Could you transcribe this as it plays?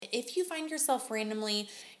if you find yourself randomly,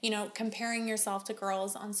 comparing yourself to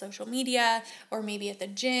girls on social media or maybe at the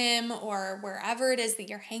gym or wherever it is that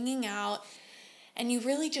you're hanging out, and you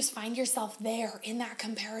really just find yourself there in that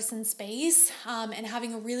comparison space and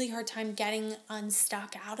having a really hard time getting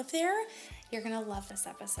unstuck out of there, you're going to love this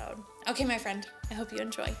episode. Okay, my friend, I hope you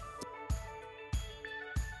enjoy.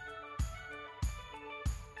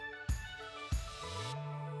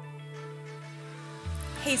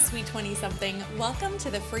 Hey, sweet 20-something, welcome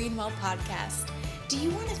to the Free and Well podcast. Do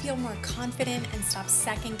you want to feel more confident and stop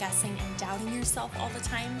second guessing and doubting yourself all the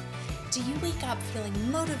time? Do you wake up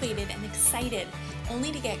feeling motivated and excited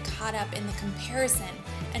only to get caught up in the comparison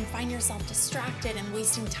and find yourself distracted and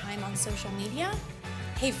wasting time on social media?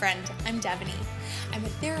 Hey friend, I'm Devaney. I'm a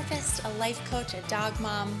therapist, a life coach, a dog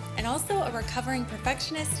mom, and also a recovering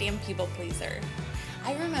perfectionist and people pleaser.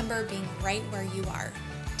 I remember being right where you are,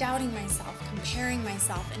 doubting myself, comparing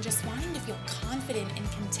myself, and just wanting to feel confident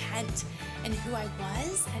and content in who I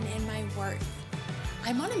was and in my worth.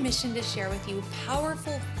 I'm on a mission to share with you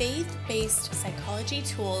powerful faith-based psychology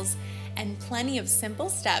tools and plenty of simple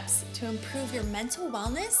steps to improve your mental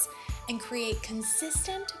wellness and create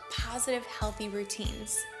consistent, positive, healthy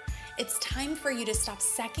routines. It's time for you to stop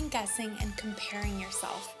second guessing and comparing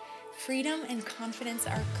yourself. Freedom and confidence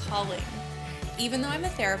are calling. Even though I'm a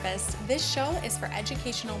therapist, this show is for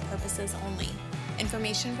educational purposes only.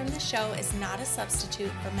 Information from the show is not a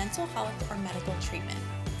substitute for mental health or medical treatment.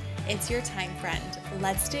 It's your time, friend.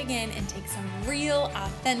 Let's dig in and take some real,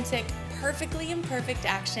 authentic, perfectly imperfect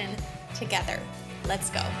action together. Let's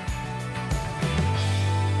go.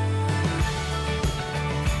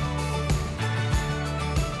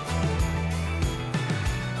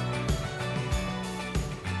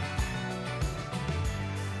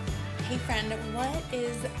 Hey friend, what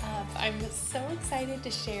is up? I'm so excited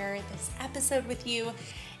to share this episode with you.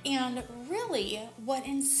 And really, what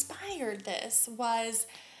inspired this was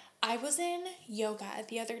I was in yoga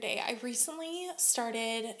the other day. I recently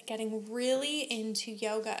started getting really into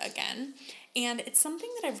yoga again, and it's something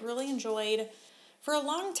that I've really enjoyed for a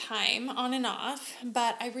long time, on and off,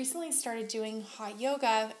 but I recently started doing hot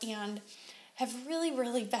yoga and have really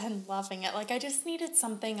been loving it. Like, I just needed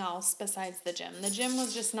something else besides the gym. The gym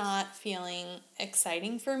was just not feeling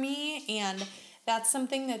exciting for me, and that's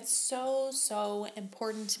something that's so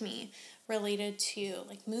important to me related to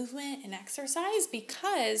like movement and exercise,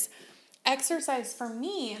 because exercise for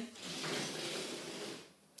me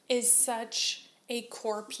is such a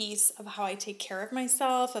core piece of how I take care of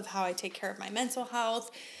myself, of how I take care of my mental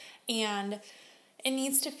health, and it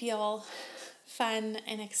needs to feel fun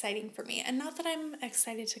and exciting for me. And not that I'm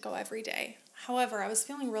excited to go every day. However, I was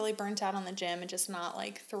feeling really burnt out on the gym and just not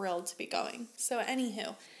like thrilled to be going. So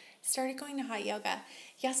anywho, started going to hot yoga.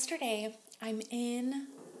 Yesterday, I'm in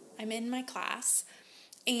my class,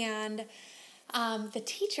 and the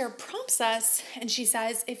teacher prompts us, and she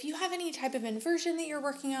says, if you have any type of inversion that you're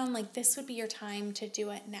working on, like this would be your time to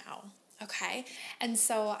do it now. Okay. And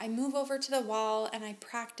so I move over to the wall and I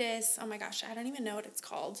practice, oh my gosh, I don't even know what it's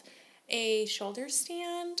called. A shoulder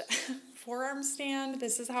stand, forearm stand.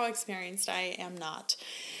 This is how experienced I am not.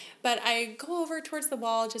 But I go over towards the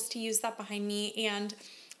wall just to use that behind me, and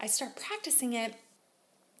I start practicing it,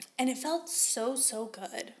 and it felt so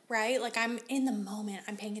good, right? Like I'm in the moment.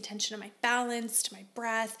 I'm paying attention to my balance, to my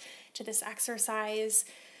breath, to this exercise.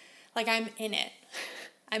 Like I'm in it.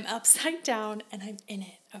 I'm upside down and I'm in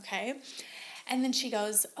it, okay? And then she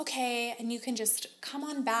goes, okay, and you can just come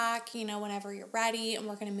on back, whenever you're ready, and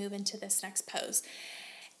we're going to move into this next pose.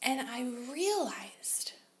 And I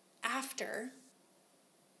realized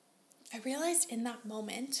in that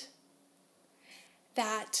moment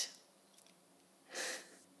that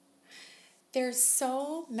there's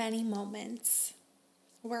so many moments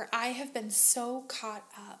where I have been so caught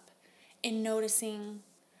up in noticing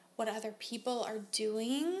what other people are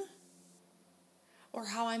doing or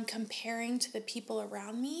how I'm comparing to the people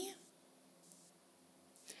around me.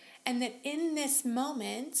 And that in this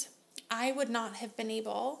moment, I would not have been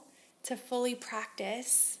able to fully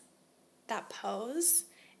practice that pose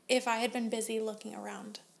if I had been busy looking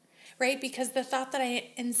around, right? Because the thought that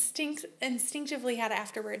I instinctively had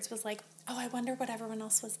afterwards was like, oh, I wonder what everyone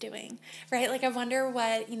else was doing, right? Like I wonder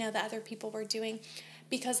what, the other people were doing,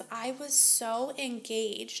 because I was so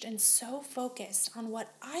engaged and so focused on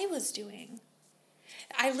what I was doing.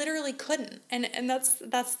 I literally couldn't. And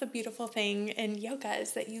that's the beautiful thing in yoga,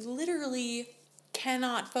 is that you literally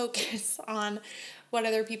cannot focus on what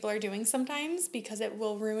other people are doing sometimes, because it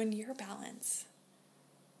will ruin your balance,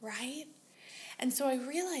 right? And so I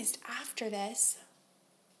realized after this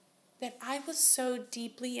that I was so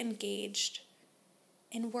deeply engaged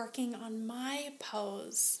in working on my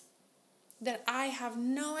pose that I have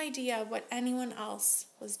no idea what anyone else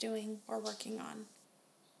was doing or working on.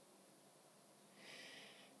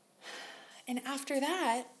 And after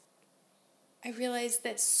that, I realized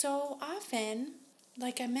that so often,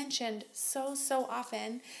 like I mentioned, so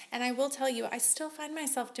often, and I will tell you, I still find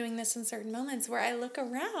myself doing this in certain moments where I look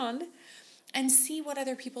around and see what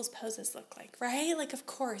other people's poses look like, right? Like, of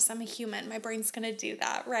course, I'm a human. My brain's going to do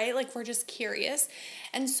that, right? Like, we're just curious.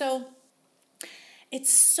 And so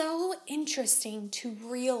it's so interesting to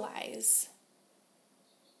realize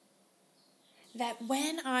that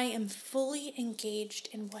when I am fully engaged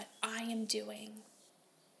in what I am doing,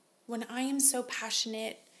 when I am so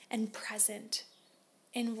passionate and present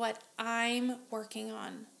in what I'm working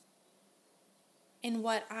on, in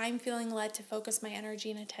what I'm feeling led to focus my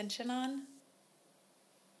energy and attention on,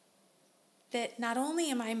 that not only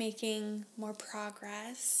am I making more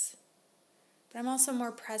progress, but I'm also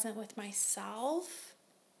more present with myself.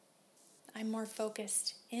 I'm more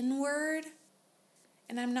focused inward,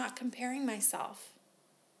 and I'm not comparing myself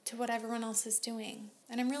to what everyone else is doing.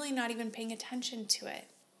 And I'm really not even paying attention to it.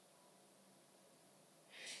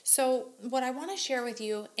 So what I want to share with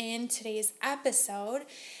you in today's episode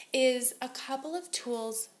is a couple of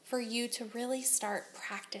tools for you to really start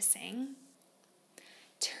practicing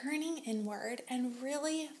turning inward and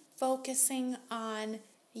really focusing on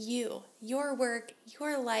you, your work,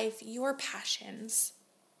 your life, your passions.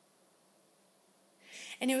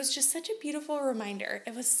 And it was just such a beautiful reminder.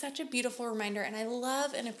 It was such a beautiful reminder. And I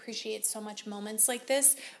love and appreciate so much moments like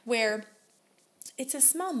this where it's a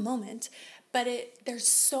small moment, but there's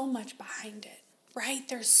so much behind it, right?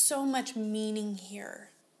 There's so much meaning here.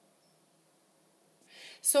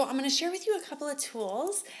 So I'm going to share with you a couple of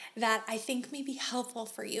tools that I think may be helpful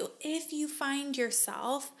for you if you find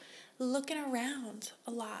yourself looking around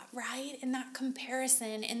a lot, right? In that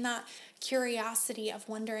comparison, in that curiosity of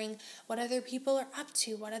wondering what other people are up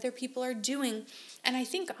to, what other people are doing. And I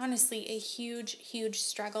think honestly, a huge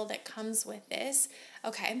struggle that comes with this,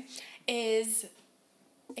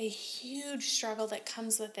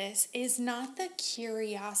 is not the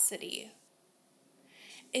curiosity.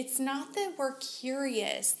 It's not that we're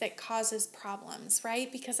curious that causes problems, right?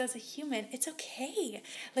 Because as a human, it's okay.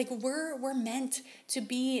 Like we're meant to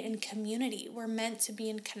be in community. We're meant to be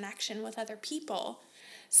in connection with other people.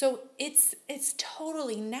 So it's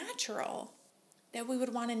totally natural that we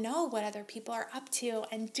would want to know what other people are up to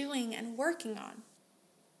and doing and working on.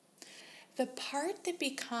 The part that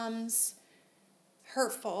becomes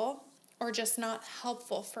hurtful or just not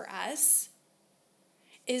helpful for us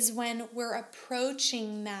is when we're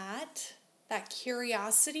approaching that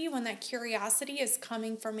curiosity, when that curiosity is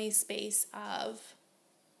coming from a space of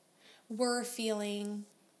we're feeling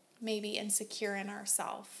maybe insecure in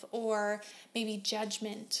ourselves, or maybe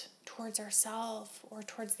judgment towards ourselves or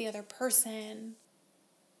towards the other person,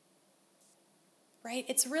 right?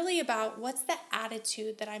 It's really about what's the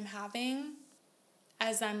attitude that I'm having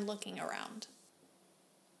as I'm looking around.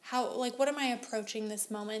 What am I approaching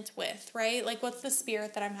this moment with, right? Like, what's the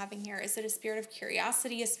spirit that I'm having here? Is it a spirit of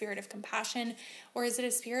curiosity, a spirit of compassion, or is it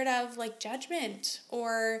a spirit of judgment?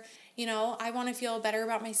 Or, I want to feel better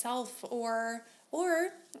about myself, or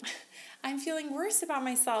I'm feeling worse about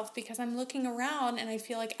myself because I'm looking around and I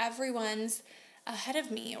feel like everyone's ahead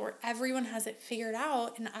of me or everyone has it figured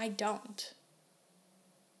out and I don't,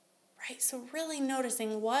 right? So really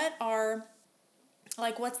noticing what's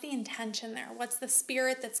the intention there? What's the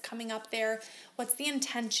spirit that's coming up there? What's the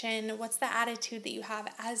intention? What's the attitude that you have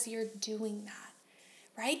as you're doing that,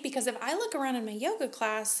 right? Because if I look around in my yoga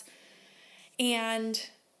class and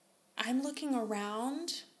I'm looking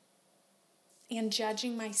around and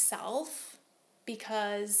judging myself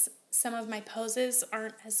because some of my poses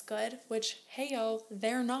aren't as good, which,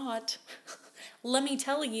 they're not. Let me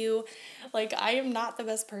tell you, I am not the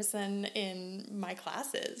best person in my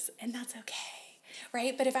classes, and that's okay.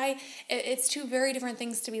 Right? But it's two very different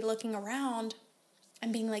things to be looking around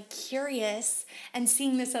and being curious and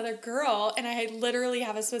seeing this other girl. And I literally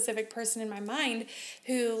have a specific person in my mind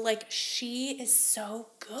who she is so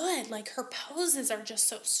good. Her poses are just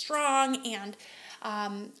so strong. And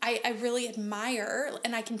I really admire,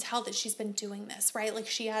 and I can tell that she's been doing this, right?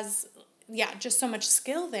 She has, just so much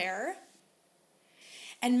skill there.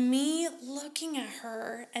 And me looking at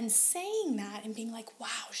her and saying that and being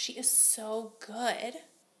wow, she is so good.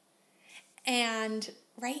 And,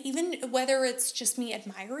 right, even whether it's just me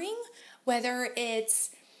admiring, whether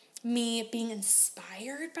it's me being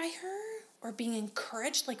inspired by her or being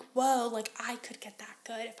encouraged, whoa, I could get that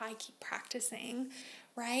good if I keep practicing,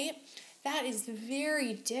 right? That is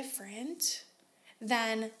very different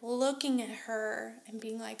than looking at her and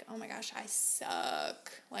being like, oh my gosh, I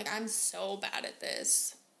suck. Like, I'm so bad at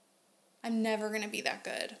this. I'm never going to be that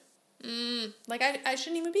good. Like, I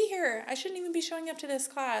shouldn't even be here. I shouldn't even be showing up to this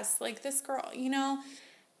class. Like, this girl,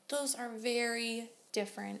 those are very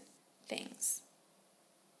different things.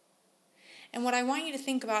 And what I want you to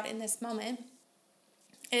think about in this moment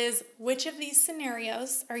is, which of these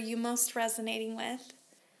scenarios are you most resonating with?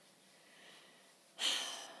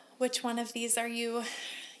 Which one of these are you,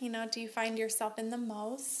 do you find yourself in the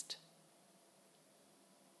most?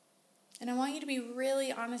 And I want you to be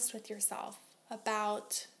really honest with yourself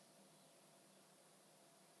about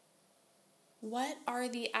what are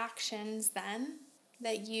the actions then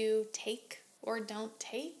that you take or don't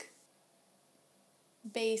take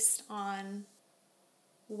based on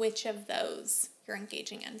which of those you're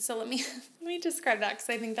engaging in. So let me describe that, because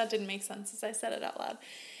I think that didn't make sense as I said it out loud.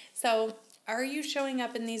 So are you showing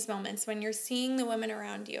up in these moments when you're seeing the women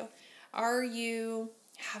around you? Are you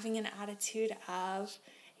having an attitude of,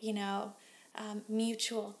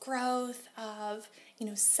 mutual growth, of,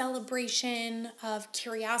 celebration, of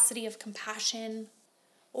curiosity, of compassion?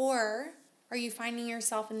 Or are you finding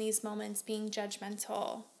yourself in these moments being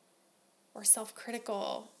judgmental or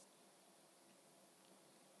self-critical?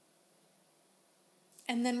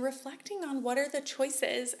 And then reflecting on what are the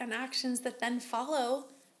choices and actions that then follow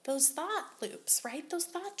those thought loops, right? Those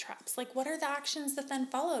thought traps. Like, what are the actions that then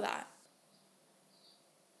follow that?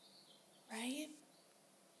 Right?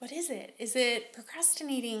 What is it? Is it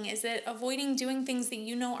procrastinating? Is it avoiding doing things that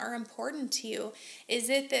you know are important to you? Is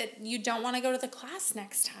it that you don't want to go to the class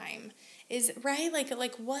next time? Right?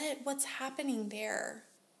 Like what's happening there?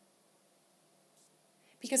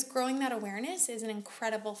 Because growing that awareness is an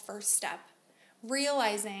incredible first step.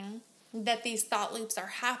 Realizing that these thought loops are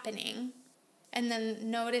happening and then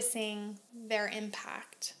noticing their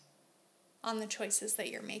impact on the choices that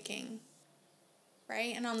you're making,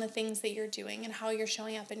 right? And on the things that you're doing and how you're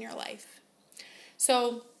showing up in your life.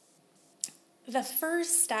 So the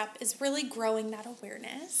first step is really growing that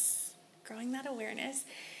awareness.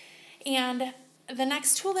 And the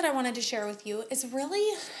next tool that I wanted to share with you is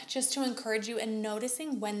really just to encourage you in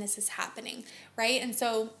noticing when this is happening, right? And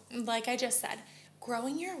so, like I just said,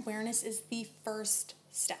 growing your awareness is the first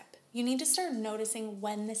step. You need to start noticing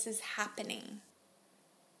when this is happening.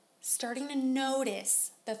 Starting to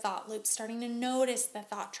notice the thought loops, starting to notice the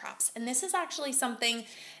thought traps. And this is actually something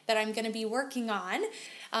that I'm going to be working on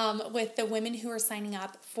with the women who are signing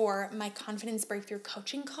up for my Confidence Breakthrough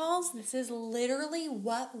coaching calls. This is literally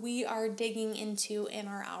what we are digging into in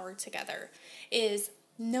our hour together, is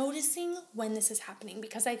noticing when this is happening.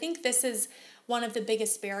 Because I think this is one of the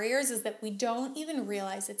biggest barriers, is that we don't even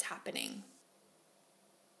realize it's happening.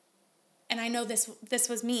 And I know this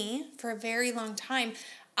was me for a very long time.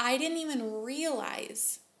 I didn't even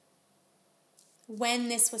realize when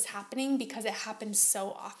this was happening because it happened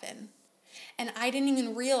so often. And I didn't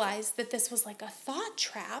even realize that this was like a thought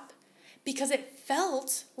trap because it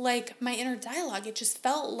felt like my inner dialogue. It just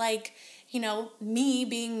felt like, me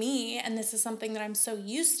being me. And this is something that I'm so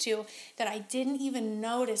used to that I didn't even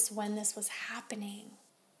notice when this was happening.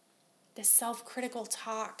 The self-critical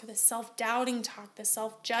talk, the self-doubting talk, the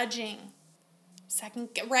self-judging.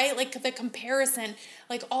 Right? Like the comparison,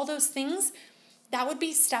 like all those things, that would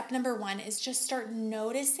be step number 1, is just start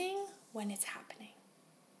noticing when it's happening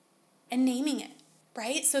and naming it,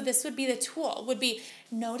 right? So this would be the tool, would be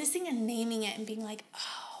noticing and naming it and being like,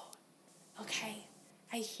 oh, okay,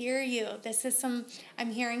 I hear you.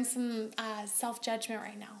 I'm hearing some self-judgment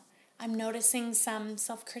right now. I'm noticing some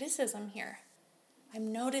self-criticism here.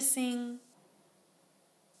 I'm noticing,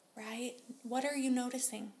 right? What are you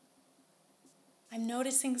noticing? I'm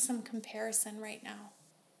noticing some comparison right now.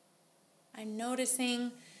 I'm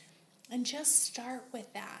noticing, and just start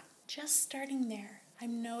with that. Just starting there.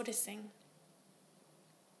 I'm noticing.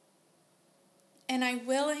 And I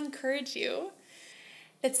will encourage you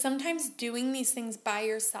that sometimes doing these things by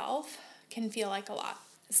yourself can feel like a lot.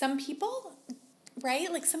 Some people,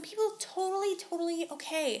 right? Like some people totally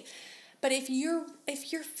okay. But if you're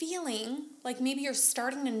feeling like maybe you're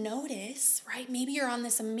starting to notice, right? Maybe you're on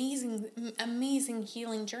this amazing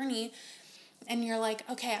healing journey and you're like,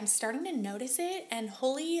 okay, I'm starting to notice it, and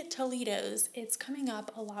holy Toledos, it's coming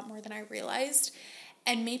up a lot more than I realized.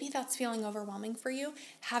 And maybe that's feeling overwhelming for you.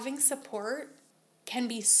 Having support can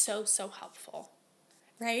be so helpful,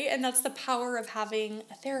 right? And that's the power of having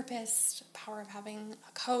a therapist, power of having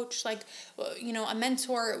a coach, like, a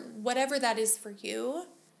mentor, whatever that is for you.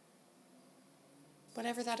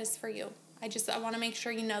 whatever that is for you. I want to make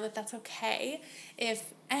sure you know that that's okay.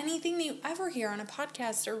 If anything that you ever hear on a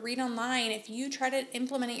podcast or read online, if you try to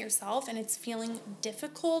implement it yourself and it's feeling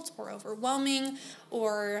difficult or overwhelming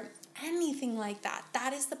or anything like that,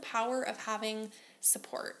 that is the power of having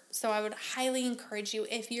support. So I would highly encourage you,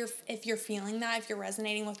 if you're feeling that, if you're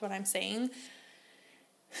resonating with what I'm saying,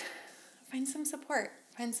 find some support.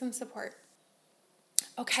 Find some support.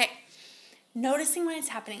 Okay. Noticing when it's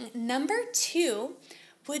happening. Number 2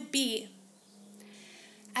 would be,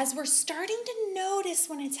 as we're starting to notice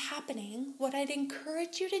when it's happening, what I'd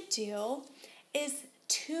encourage you to do is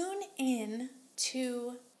tune in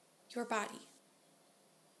to your body.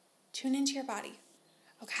 Tune into your body.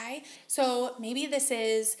 Okay? So maybe this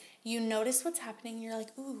is, you notice what's happening. You're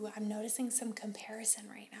like, ooh, I'm noticing some comparison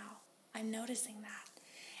right now. I'm noticing that.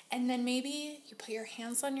 And then maybe you put your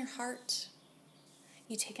hands on your heart.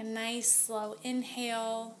 You take a nice slow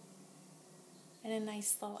inhale and a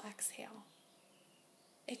nice slow exhale.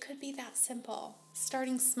 It could be that simple,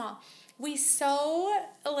 starting small.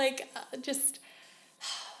 Just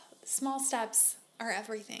small steps are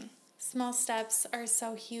everything. Small steps are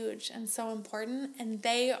so huge and so important, and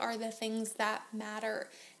they are the things that matter.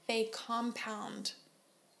 They compound,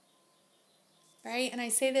 right? And I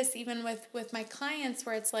say this even with my clients,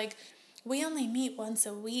 where it's like, we only meet once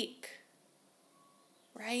a week,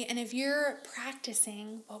 right? And if you're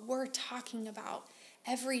practicing what we're talking about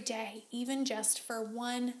every day, even just for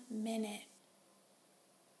 1 minute,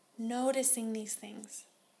 noticing these things,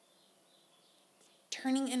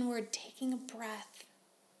 turning inward, taking a breath,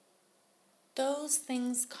 those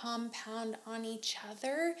things compound on each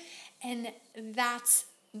other, and that's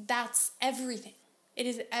everything. It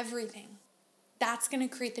is everything. That's going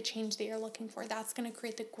to create the change that you're looking for. That's going to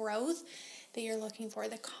create the growth that you're looking for,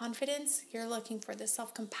 the confidence you're looking for, the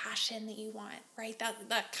self-compassion that you want, right?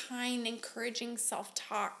 That kind, encouraging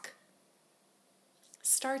self-talk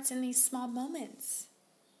starts in these small moments.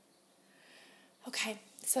 Okay,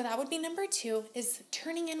 so that would be number 2, is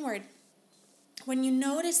turning inward. When you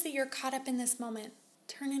notice that you're caught up in this moment,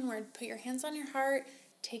 turn inward, put your hands on your heart,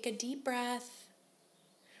 take a deep breath.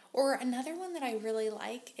 Or another one that I really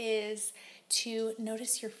like is to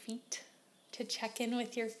notice your feet, to check in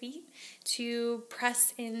with your feet, to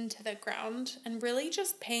press into the ground, and really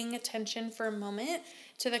just paying attention for a moment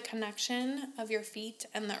to the connection of your feet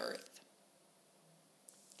and the earth.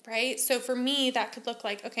 Right? So for me, that could look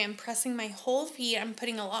like, okay, I'm pressing my whole feet. I'm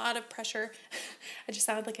putting a lot of pressure. I just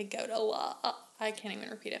sounded like a goat. I can't even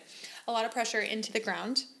repeat it. A lot of pressure into the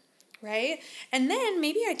ground, right? And then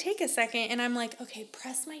maybe I take a second and I'm like, okay,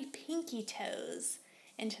 press my pinky toes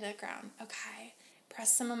into the ground. Okay.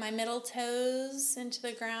 Press some of my middle toes into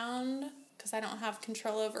the ground, because I don't have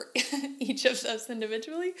control over each of those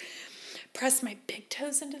individually. Press my big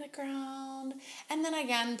toes into the ground, and then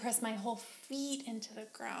again, press my whole feet into the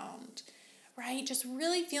ground, right? Just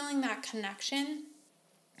really feeling that connection.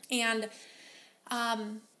 And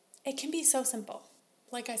it can be so simple.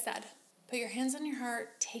 Like I said, put your hands on your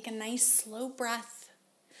heart, take a nice slow breath,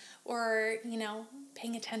 or,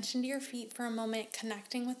 paying attention to your feet for a moment,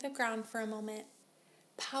 connecting with the ground for a moment.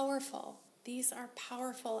 Powerful. These are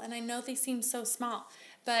powerful, and I know they seem so small,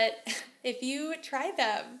 but if you try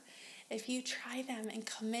them and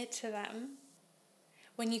commit to them,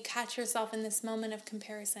 when you catch yourself in this moment of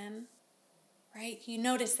comparison, right? You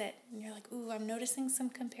notice it, and you're like, ooh, I'm noticing some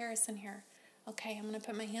comparison here. Okay, I'm going to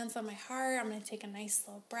put my hands on my heart. I'm going to take a nice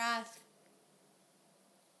slow breath.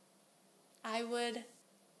 I would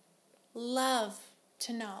love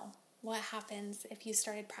to know what happens if you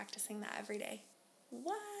started practicing that every day.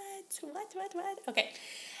 What?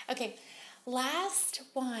 Okay. Last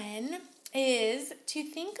one is to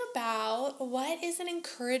think about, what is an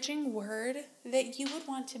encouraging word that you would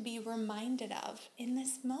want to be reminded of in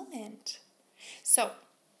this moment. So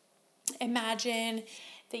imagine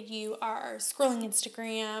that you are scrolling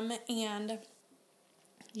Instagram and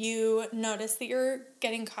you notice that you're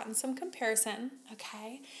getting caught in some comparison,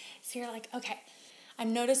 okay? So you're like, okay,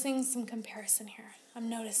 I'm noticing some comparison here. I'm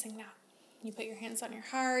noticing that. You put your hands on your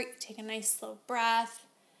heart, you take a nice slow breath.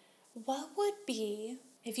 What would be,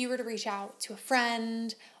 if you were to reach out to a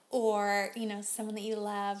friend or, someone that you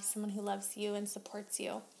love, someone who loves you and supports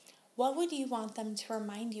you, what would you want them to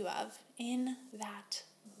remind you of in that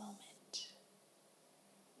moment?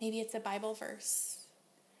 Maybe it's a Bible verse.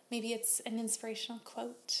 Maybe it's an inspirational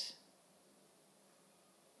quote,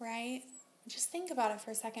 right? Just think about it for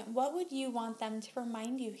a second. What would you want them to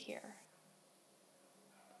remind you here?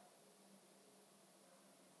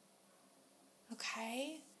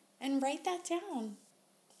 Okay? And write that down.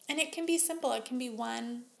 And it can be simple. It can be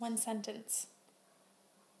one sentence.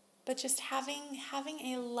 but just having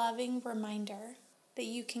a loving reminder that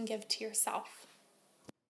you can give to yourself.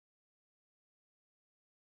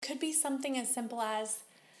 It could be something as simple as,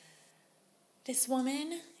 this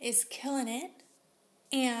woman is killing it,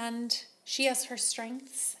 and she has her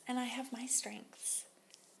strengths, and I have my strengths.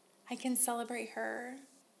 I can celebrate her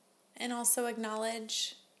and also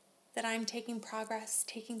acknowledge that I'm taking progress,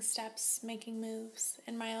 taking steps, making moves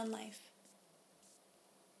in my own life.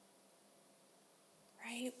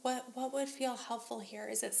 Right? What would feel helpful here?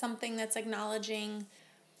 Is it something that's acknowledging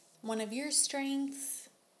one of your strengths?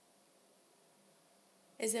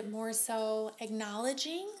 Is it more so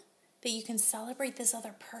acknowledging that you can celebrate this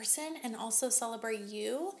other person and also celebrate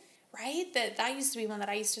you? Right? That used to be one that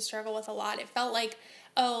I used to struggle with a lot. It felt like,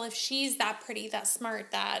 oh, if she's that pretty, that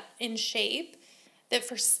smart, that in shape, that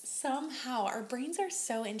for somehow, our brains are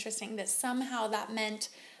so interesting, that somehow that meant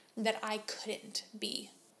that I couldn't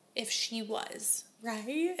be if she was,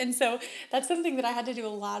 right? And so that's something that I had to do a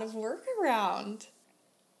lot of work around,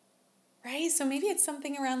 right? So maybe it's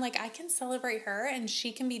something around like, I can celebrate her and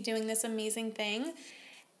she can be doing this amazing thing,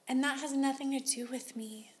 and that has nothing to do with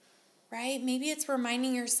me, right? Maybe it's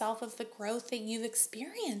reminding yourself of the growth that you've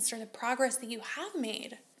experienced or the progress that you have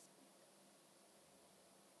made.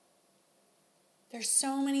 There's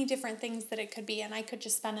so many different things that it could be, and I could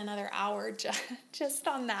just spend another hour just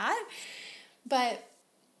on that. But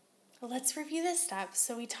let's review the steps.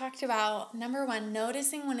 So we talked about, number one,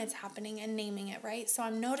 noticing when it's happening and naming it, right? So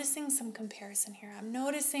I'm noticing some comparison here. I'm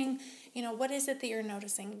noticing, what is it that you're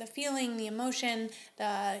noticing? The feeling, the emotion,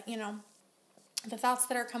 the thoughts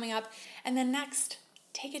that are coming up. And then next,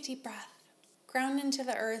 take a deep breath, ground into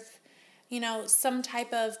the earth, some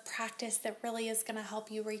type of practice that really is going to help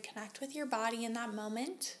you reconnect with your body in that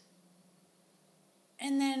moment.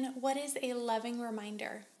 And then what is a loving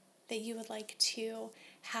reminder that you would like to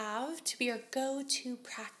have to be your go-to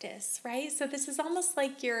practice, right? So this is almost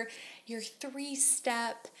like your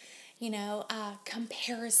 3-step,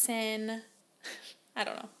 comparison. I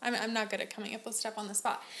don't know. I'm not good at coming up with stuff on the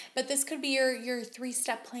spot. But this could be your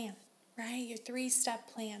 3-step plan, right? Your 3-step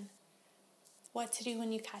plan. What to do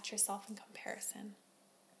when you catch yourself in comparison.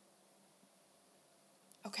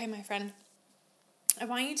 Okay, my friend. I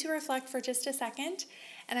want you to reflect for just a second,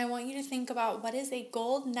 and I want you to think about what is a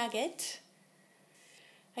gold nugget.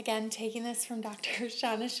 Again, taking this from Dr.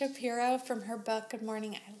 Shauna Shapiro from her book, Good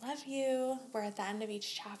Morning, I Love You, where at the end of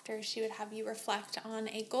each chapter, she would have you reflect on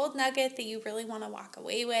a gold nugget that you really want to walk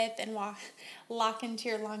away with and lock into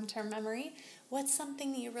your long-term memory. What's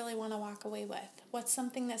something that you really want to walk away with? What's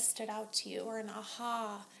something that stood out to you, or an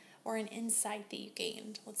aha, or an insight that you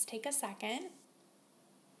gained? Let's take a second.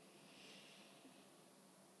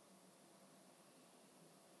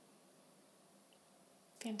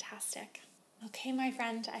 Fantastic. Okay, my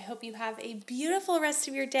friend, I hope you have a beautiful rest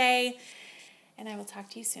of your day, and I will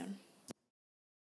talk to you soon.